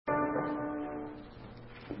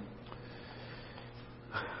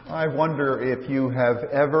I wonder if you have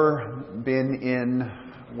ever been in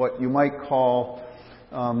what you might call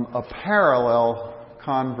a parallel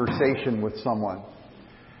conversation with someone.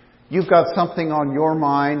 You've got something on your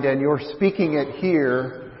mind and you're speaking it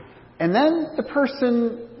here, and then the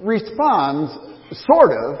person responds,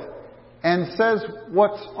 sort of, and says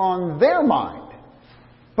what's on their mind.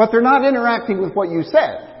 But they're not interacting with what you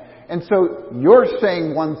said. And so you're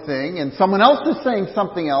saying one thing and someone else is saying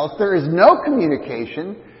something else. There is no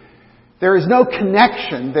communication. There is no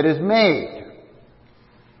connection that is made.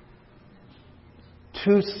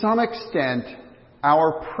 To some extent,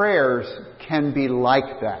 our prayers can be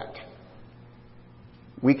like that.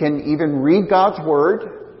 We can even read God's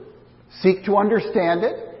Word, seek to understand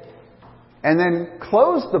it, and then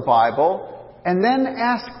close the Bible, and then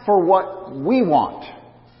ask for what we want.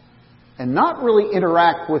 And not really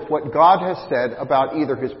interact with what God has said about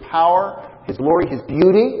either His power, His glory, His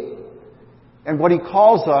beauty, and what He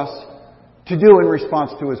calls us to do in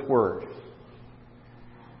response to His Word.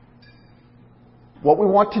 What we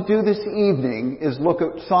want to do this evening is look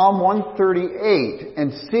at Psalm 138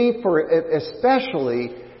 and see for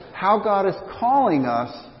especially how God is calling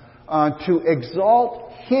us to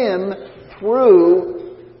exalt Him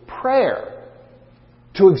through prayer.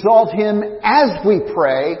 To exalt Him as we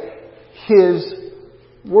pray His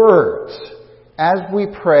words. As we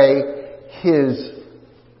pray His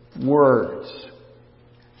words.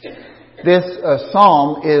 This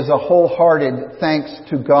psalm is a wholehearted thanks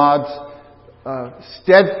to God's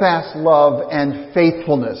steadfast love and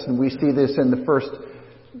faithfulness. And we see this in the first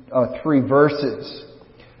 3 verses.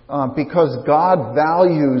 Because God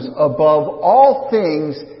values above all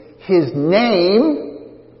things His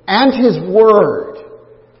name and His word.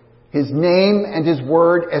 His name and His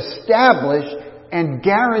word establish and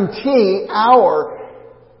guarantee our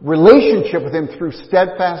relationship with Him through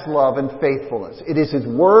steadfast love and faithfulness. It is His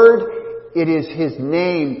word, it is His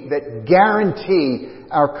name that guarantee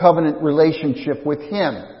our covenant relationship with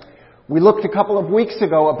Him. We looked a couple of weeks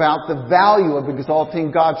ago about the value of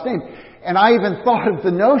exalting God's name. And I even thought of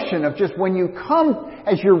the notion of just when you come,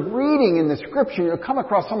 as you're reading in the Scripture, you'll come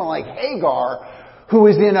across someone like Hagar, who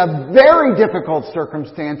is in a very difficult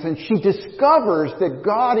circumstance, and she discovers that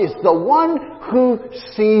God is the one who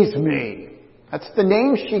sees me. That's the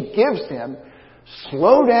name she gives him.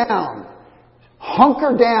 Slow down.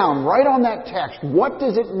 Hunker down right on that text. What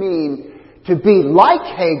does it mean to be like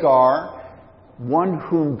Hagar, one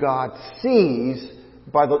whom God sees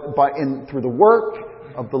through the work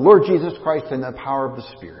of the Lord Jesus Christ and the power of the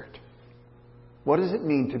Spirit? What does it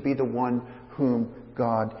mean to be the one whom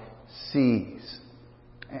God sees?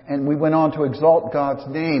 And we went on to exalt God's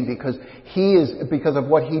name because because of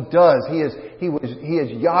what He does. He is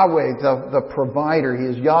Yahweh, the provider. He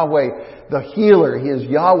is Yahweh, the healer. He is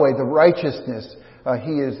Yahweh, the righteousness.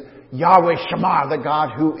 He is Yahweh Shammah, the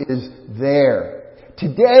God who is there.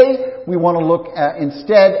 Today, we want to look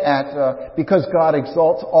instead at because God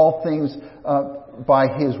exalts all things by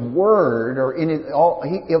His Word, or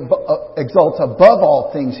He exalts above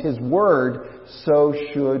all things His Word, so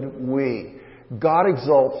should we. God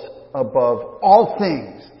exalts above all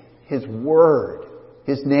things His Word,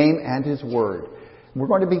 His name and His Word. We're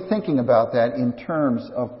going to be thinking about that in terms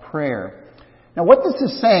of prayer. Now what this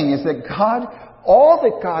is saying is that all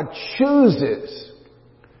that God chooses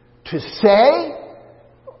to say,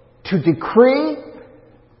 to decree,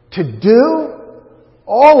 to do,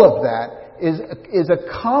 all of that is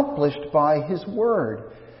accomplished by His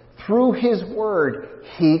Word. Through His Word,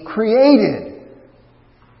 He created.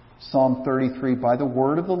 Psalm 33, by the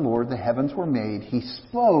word of the Lord the heavens were made. He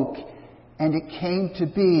spoke, and it came to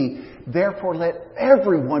be. Therefore let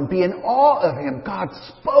everyone be in awe of Him. God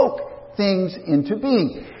spoke things into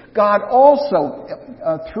being. God also,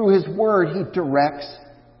 through His word, He directs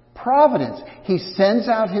providence. He sends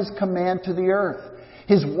out His command to the earth.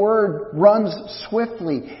 His word runs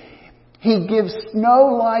swiftly. He gives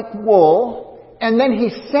snow like wool, and then He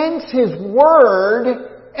sends His word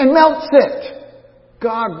and melts it.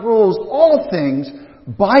 God rules all things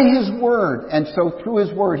by His Word. And so through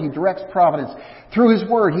His Word, He directs providence. Through His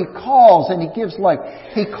Word, He calls and He gives life.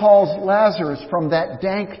 He calls Lazarus from that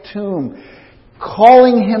dank tomb,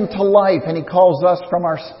 calling him to life. And He calls us from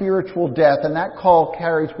our spiritual death. And that call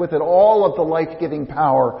carries with it all of the life-giving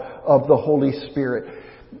power of the Holy Spirit.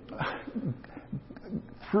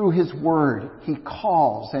 Through His Word, He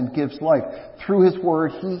calls and gives life. Through His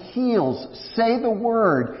Word, He heals. Say the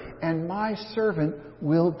word, and my servant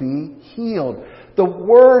will be healed. The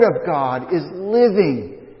Word of God is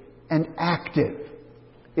living and active.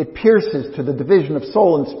 It pierces to the division of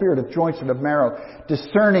soul and spirit, of joints and of marrow,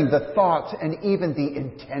 discerning the thoughts and even the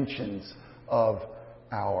intentions of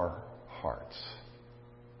our hearts.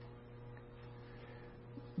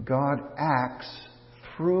 God acts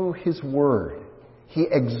through His Word. He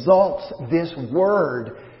exalts this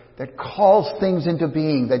Word that calls things into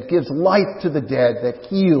being, that gives life to the dead, that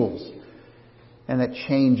heals, and that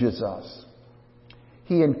changes us.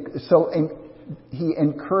 He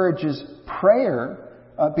encourages prayer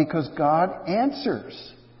because God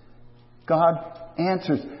answers. God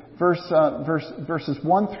answers. Verses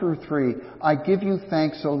 1 through 3. I give you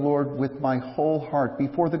thanks, O Lord, with my whole heart.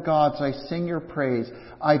 Before the gods I sing your praise.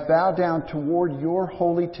 I bow down toward your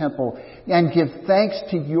holy temple and give thanks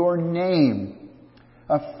to your name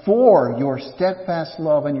for your steadfast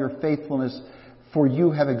love and your faithfulness. For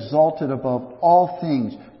you have exalted above all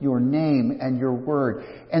things your name and your word.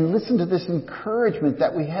 And listen to this encouragement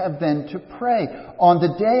that we have then to pray. On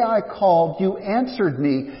the day I called, you answered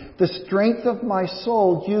me. The strength of my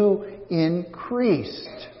soul you increased.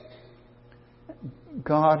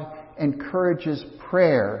 God encourages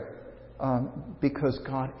prayer because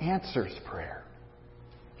God answers prayer.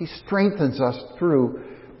 He strengthens us through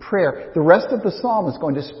prayer. The rest of the psalm is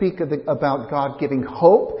going to speak about God giving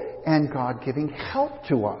hope and God giving help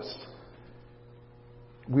to us.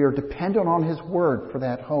 We are dependent on His Word for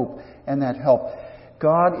that hope and that help.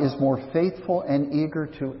 God is more faithful and eager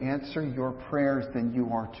to answer your prayers than you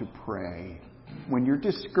are to pray. When you're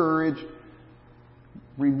discouraged,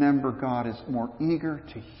 remember God is more eager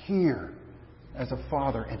to hear as a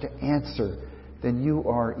father and to answer than you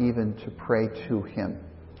are even to pray to Him.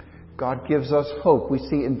 God gives us hope. We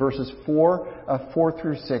see in verses 4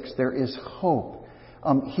 through 6, there is hope.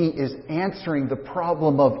 He is answering the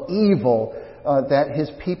problem of evil that His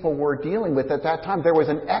people were dealing with. At that time, there was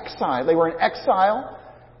an exile. They were in exile,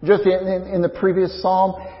 just in the previous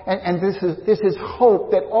psalm. And this is hope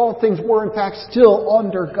that all things were, in fact, still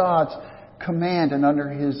under God's command and under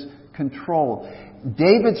His control.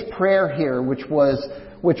 David's prayer here, which was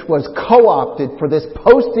co-opted for this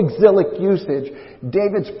post-exilic usage,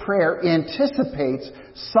 David's prayer anticipates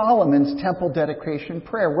Solomon's temple dedication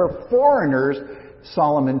prayer, where foreigners,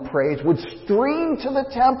 Solomon prays, would stream to the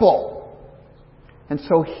temple. And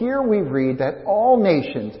so here we read that all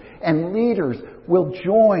nations and leaders will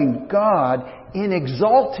join God in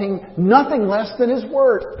exalting nothing less than His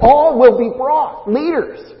Word. All will be brought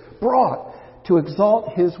to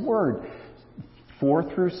exalt His Word.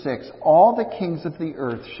 4 through 6. All the kings of the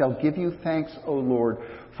earth shall give you thanks, O Lord,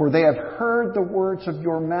 for they have heard the words of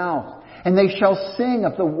your mouth. And they shall sing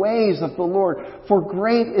of the ways of the Lord. For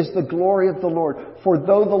great is the glory of the Lord. For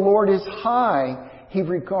though the Lord is high, He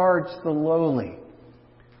regards the lowly.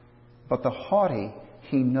 But the haughty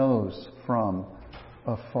He knows from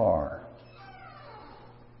afar.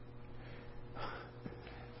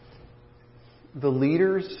 The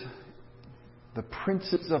leaders, the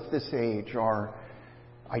princes of this age are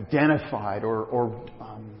identified or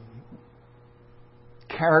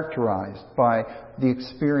characterized by the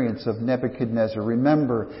experience of Nebuchadnezzar.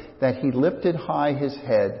 Remember that he lifted high his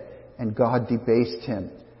head and God debased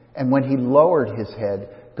him. And when he lowered his head,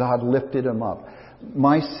 God lifted him up.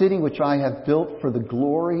 My city which I have built for the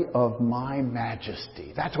glory of my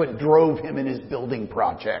majesty. That's what drove him in his building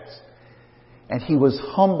projects. And he was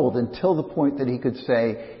humbled until the point that he could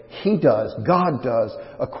say, God does,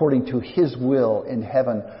 according to His will in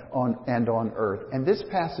heaven and on earth. And this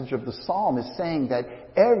passage of the Psalm is saying that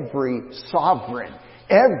every sovereign,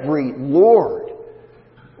 every Lord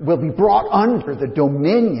will be brought under the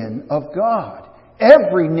dominion of God.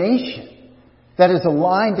 Every nation that is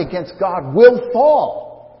aligned against God will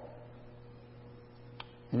fall.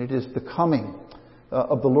 And it is the coming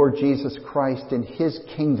of the Lord Jesus Christ in His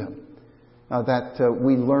kingdom that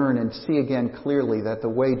we learn and see again clearly that the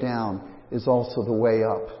way down is also the way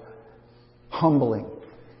up. Humbling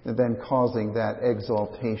and then causing that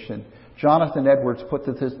exaltation. Jonathan Edwards puts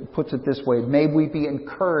it this way: may we be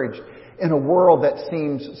encouraged in a world that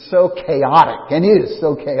seems so chaotic and is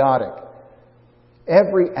so chaotic.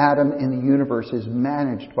 Every atom in the universe is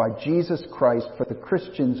managed by Jesus Christ for the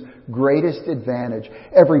Christian's greatest advantage.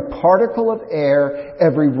 Every particle of air,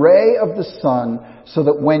 every ray of the sun, so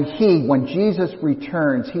that when Jesus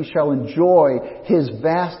returns, He shall enjoy His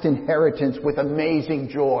vast inheritance with amazing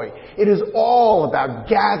joy. It is all about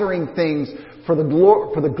gathering things for the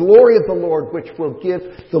glory of the Lord, which will give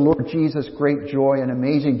the Lord Jesus great joy and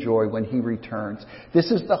amazing joy when He returns.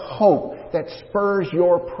 This is the hope that spurs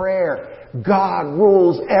your prayer. God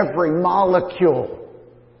rules every molecule.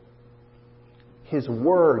 His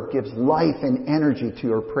Word gives life and energy to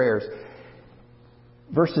your prayers.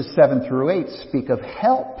 Verses 7 through 8 speak of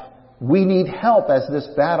help. We need help as this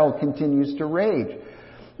battle continues to rage.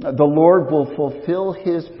 The Lord will fulfill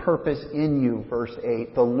His purpose in you. Verse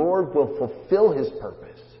 8. The Lord will fulfill His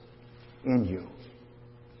purpose in you.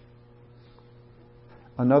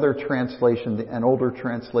 Another translation, an older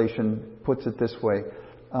translation, puts it this way.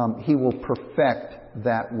 He will perfect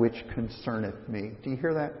that which concerneth me. Do you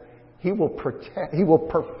hear that? He will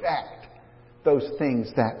perfect those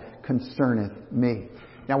things that concerneth me.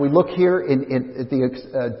 Now we look here in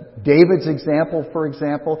David's example, for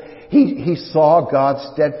example. He saw God's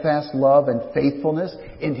steadfast love and faithfulness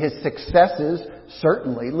in his successes,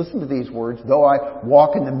 certainly. Listen to these words. Though I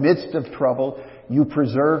walk in the midst of trouble, you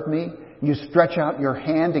preserve me. You stretch out your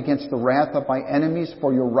hand against the wrath of my enemies,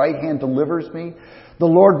 for your right hand delivers me. The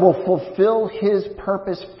Lord will fulfill His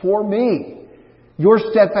purpose for me. Your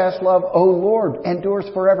steadfast love, O Lord, endures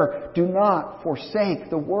forever. Do not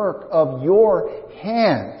forsake the work of your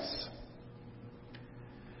hands.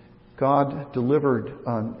 God delivered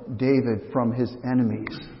David from his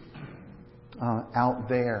enemies out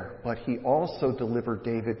there, but He also delivered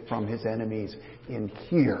David from his enemies in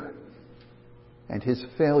here and his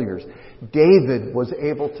failures. David was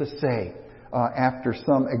able to say, after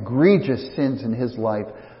some egregious sins in his life,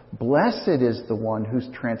 blessed is the one whose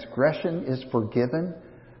transgression is forgiven,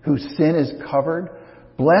 whose sin is covered.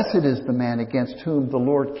 Blessed is the man against whom the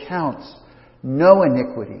Lord counts no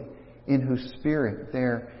iniquity, in whose spirit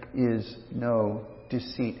there is no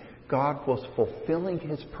deceit. God was fulfilling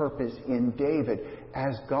His purpose in David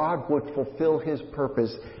as God would fulfill His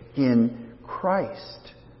purpose in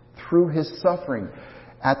Christ through His suffering.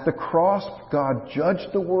 At the cross, God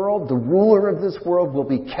judged the world. The ruler of this world will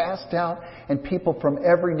be cast out, and people from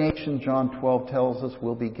every nation, John 12 tells us,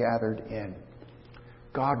 will be gathered in.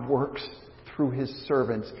 God works through His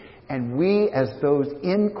servants, and we, as those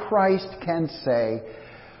in Christ, can say,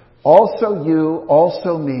 also you,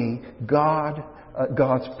 also me,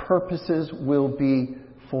 God's purposes will be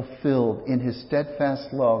fulfilled in His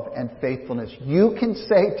steadfast love and faithfulness. You can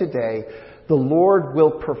say today, the Lord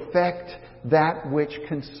will perfect that which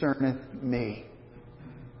concerneth me.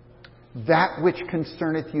 That which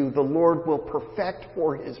concerneth you, the Lord will perfect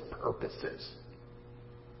for His purposes.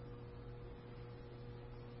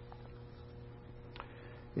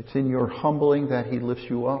 It's in your humbling that He lifts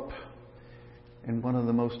you up. And one of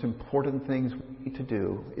the most important things we need to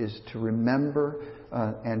do is to remember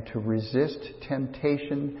and to resist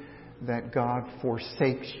temptation that God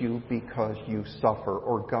forsakes you because you suffer,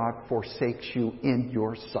 or God forsakes you in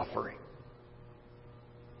your suffering.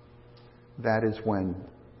 That is when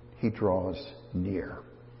He draws near.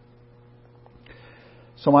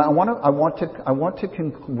 So I want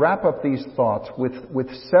to wrap up these thoughts with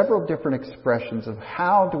several different expressions of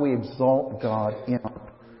how do we exalt God in our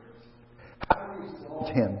prayers. How do we exalt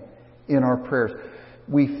Him in our prayers?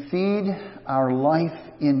 We feed our life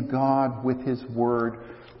in God with His Word.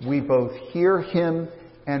 We both hear Him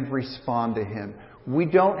and respond to Him. We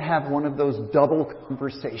don't have one of those double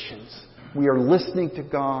conversations. We are listening to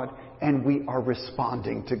God and we are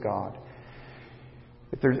responding to God.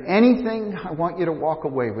 If there's anything I want you to walk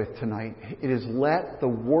away with tonight, it is let the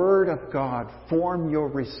Word of God form your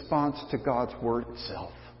response to God's Word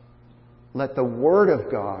itself. Let the Word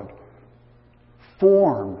of God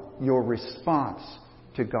form your response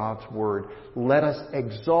to God's Word. Let us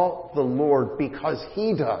exalt the Lord because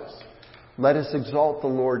He does. Let us exalt the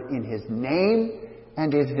Lord in His name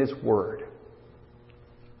and in His Word.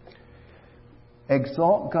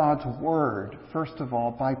 Exalt God's Word, first of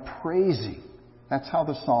all, by praising. That's how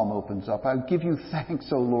the psalm opens up. I give you thanks,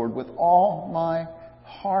 O Lord, with all my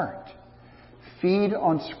heart. Feed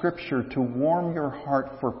on Scripture to warm your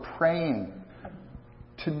heart for praying,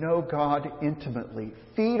 to know God intimately.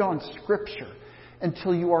 Feed on Scripture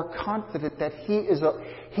until you are confident that He is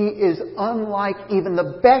unlike even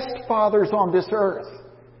the best fathers on this earth.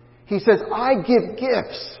 He says, I give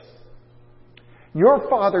gifts. Your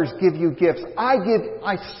fathers give you gifts.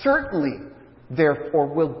 I certainly, therefore,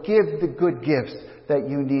 will give the good gifts that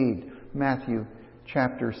you need. Matthew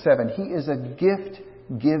chapter 7. He is a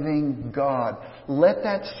gift-giving God. Let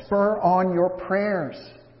that spur on your prayers.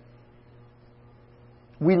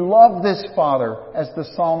 We love this Father, as the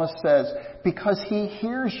psalmist says, because He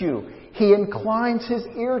hears you. He inclines His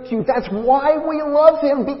ear to you. That's why we love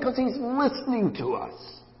Him, because He's listening to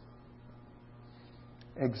us.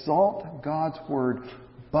 Exalt God's Word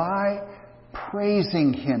by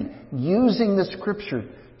praising Him, using the Scripture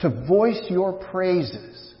to voice your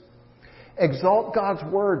praises. Exalt God's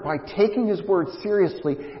Word by taking His Word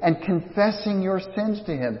seriously and confessing your sins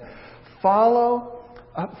to Him. Follow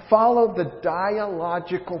the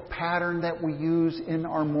dialogical pattern that we use in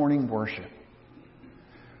our morning worship.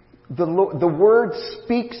 The Word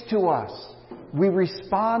speaks to us We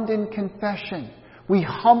respond in confession. We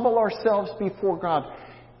humble ourselves before God.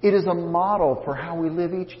 It is a model for how we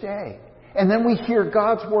live each day. And then we hear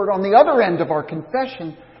God's Word on the other end of our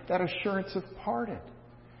confession, that assurance of pardon.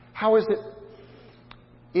 How is it?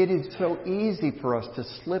 It is so easy for us to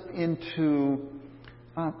slip into,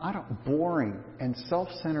 boring and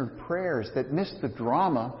self-centered prayers that miss the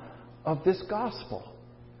drama of this gospel.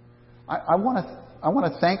 I want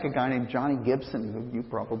to thank a guy named Johnny Gibson, who you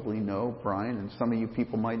probably know, Brian, and some of you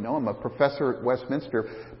people might know him, a professor at Westminster.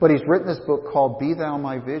 But he's written this book called Be Thou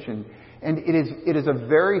My Vision. And it is a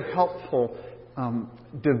very helpful,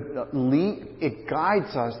 it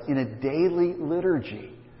guides us in a daily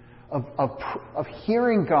liturgy of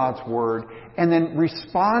hearing God's Word and then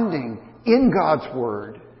responding in God's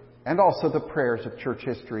Word and also the prayers of church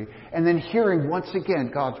history. And then hearing once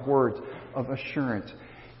again God's words of assurance.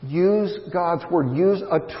 Use God's Word. Use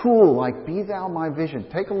a tool like Be Thou My Vision.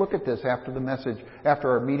 Take a look at this after the message,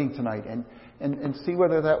 after our meeting tonight, and see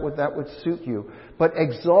whether that would suit you. But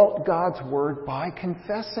exalt God's Word by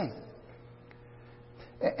confessing.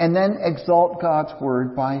 And then exalt God's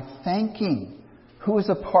Word by thanking. Who is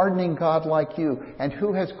a pardoning God like you? And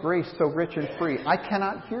who has grace so rich and free? I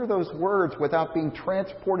cannot hear those words without being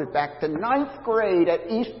transported back to 9th grade at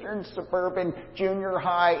Eastern Suburban Junior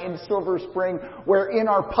High in Silver Spring, where in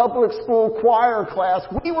our public school choir class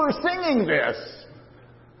we were singing this.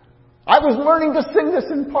 I was learning to sing this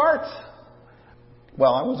in parts.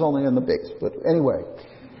 Well, I was only in the bass, but anyway.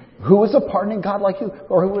 Who is a pardoning God like you?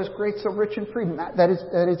 Or who is great, so rich and free? That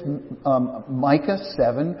is Micah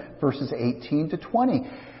 7, verses 18 to 20.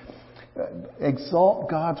 Exalt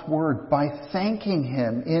God's Word by thanking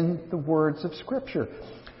Him in the words of Scripture.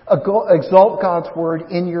 Exalt God's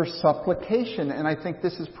Word in your supplication. And I think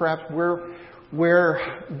this is perhaps where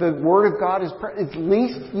the Word of God is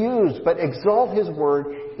least used. But exalt His Word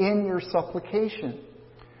in your supplication.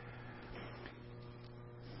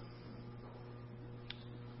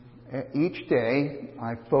 Each day,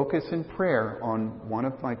 I focus in prayer on one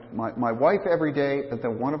of my wife every day, but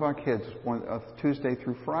then one of our kids, Tuesday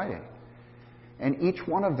through Friday. And each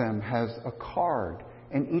one of them has a card,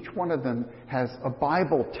 and each one of them has a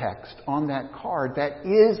Bible text on that card that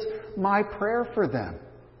is my prayer for them.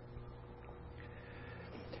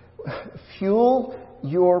 Fuel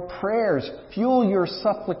your prayers, fuel your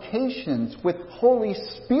supplications with Holy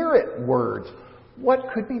Spirit words. What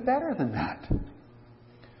could be better than that?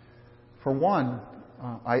 For one,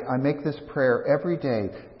 I make this prayer every day.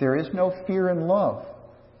 There is no fear in love,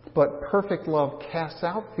 but perfect love casts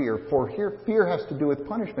out fear. For here, fear has to do with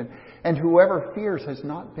punishment. And whoever fears has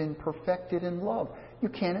not been perfected in love. You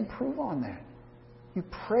can't improve on that. You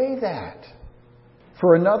pray that.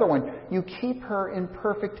 For another one, you keep her in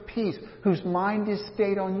perfect peace, whose mind is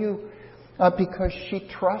stayed on you, because she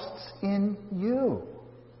trusts in you.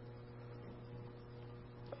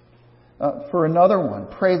 For another one,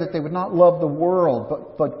 pray that they would not love the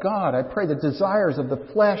world, but God. I pray the desires of the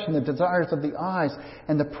flesh and the desires of the eyes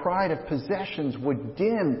and the pride of possessions would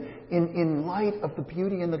dim in light of the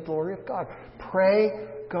beauty and the glory of God. Pray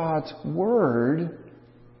God's Word.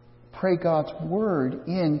 Pray God's Word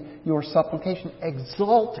in your supplication.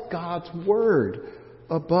 Exalt God's Word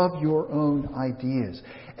above your own ideas.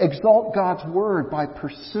 Exalt God's Word by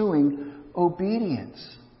pursuing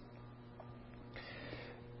obedience.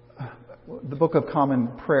 The Book of Common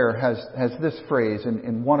Prayer has this phrase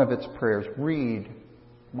in one of its prayers: read,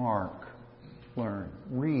 mark, learn.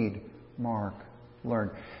 Read, mark,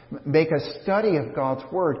 learn. Make a study of God's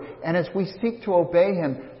Word. And as we seek to obey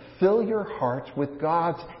Him, fill your hearts with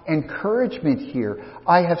God's encouragement here.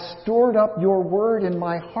 I have stored up your Word in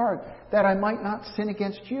my heart that I might not sin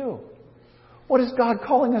against you. What is God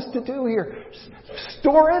calling us to do here?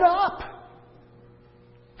 Store it up.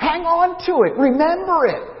 Hang on to it. Remember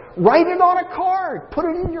it. Write it on a card. Put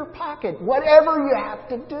it in your pocket. Whatever you have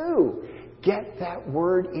to do. Get that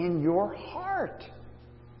Word in your heart,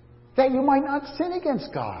 that you might not sin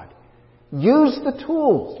against God. Use the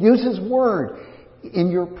tools. Use His Word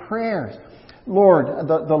in your prayers. Lord,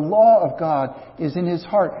 the law of God is in His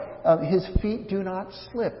heart. His feet do not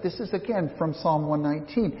slip. This is again from Psalm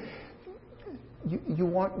 119. You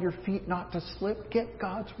want your feet not to slip? Get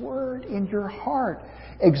God's Word in your heart.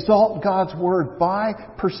 Exalt God's Word by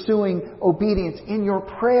pursuing obedience in your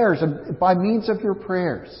prayers and by means of your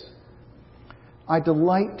prayers. I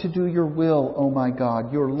delight to do your will, O my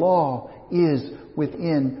God. Your law is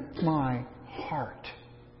within my heart.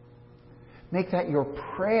 Make that your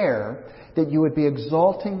prayer, that you would be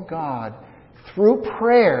exalting God through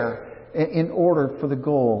prayer in order for the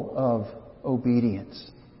goal of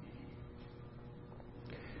obedience.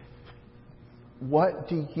 What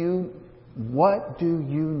do you What do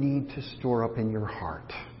you need to store up in your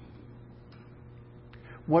heart?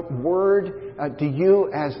 What word do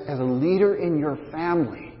you, as a leader in your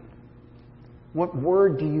family, what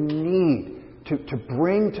word do you need to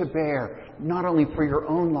bring to bear, not only for your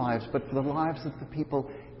own lives, but for the lives of the people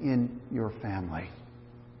in your family?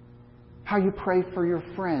 How you pray for your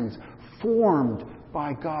friends, formed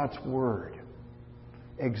by God's Word.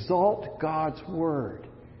 Exalt God's Word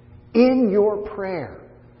in your prayer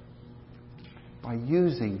by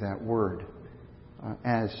using that Word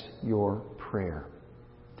as your prayer.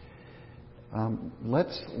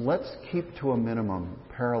 Let's keep to a minimum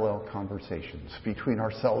parallel conversations between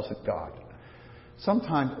ourselves and God.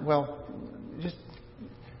 Sometimes, just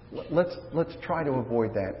let's try to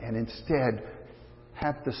avoid that and instead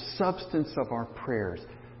have the substance of our prayers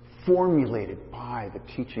formulated by the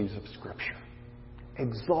teachings of Scripture.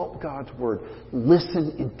 Exalt God's Word,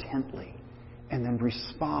 listen intently, and then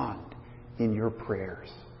respond in your prayers.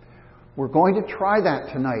 We're going to try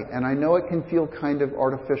that tonight, and I know it can feel kind of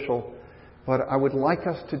artificial, but I would like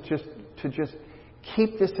us to just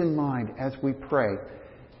keep this in mind as we pray.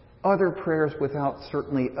 Other prayers without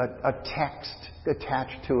certainly a text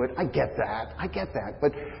attached to it. I get that.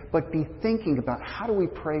 But be thinking about, how do we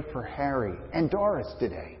pray for Harry and Doris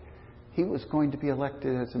today? He was going to be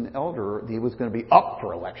elected as an elder. He was going to be up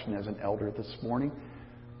for election as an elder this morning.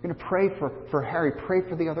 We're going to pray for Harry. Pray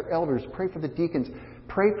for the other elders. Pray for the deacons.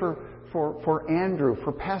 Pray for Andrew,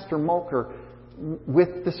 for Pastor Mulker,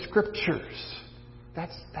 with the Scriptures.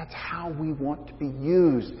 That's how we want to be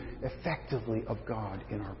used effectively of God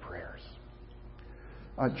in our prayers.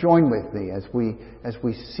 Join with me as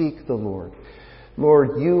we seek the Lord.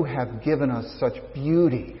 Lord, you have given us such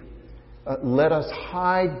beauty. Let us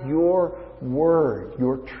hide your word,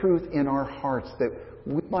 your truth in our hearts, that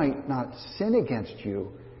we might not sin against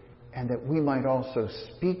you, and that we might also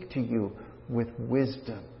speak to you with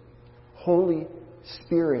wisdom. Holy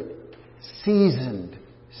Spirit, seasoned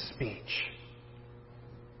speech.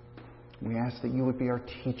 We ask that you would be our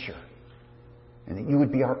teacher, and that you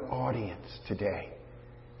would be our audience today,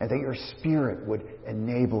 and that your Spirit would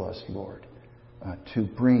enable us, Lord, to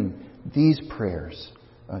bring these prayers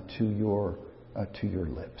to your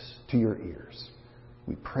lips, to your ears.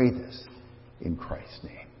 We pray this in Christ's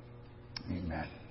name. Amen.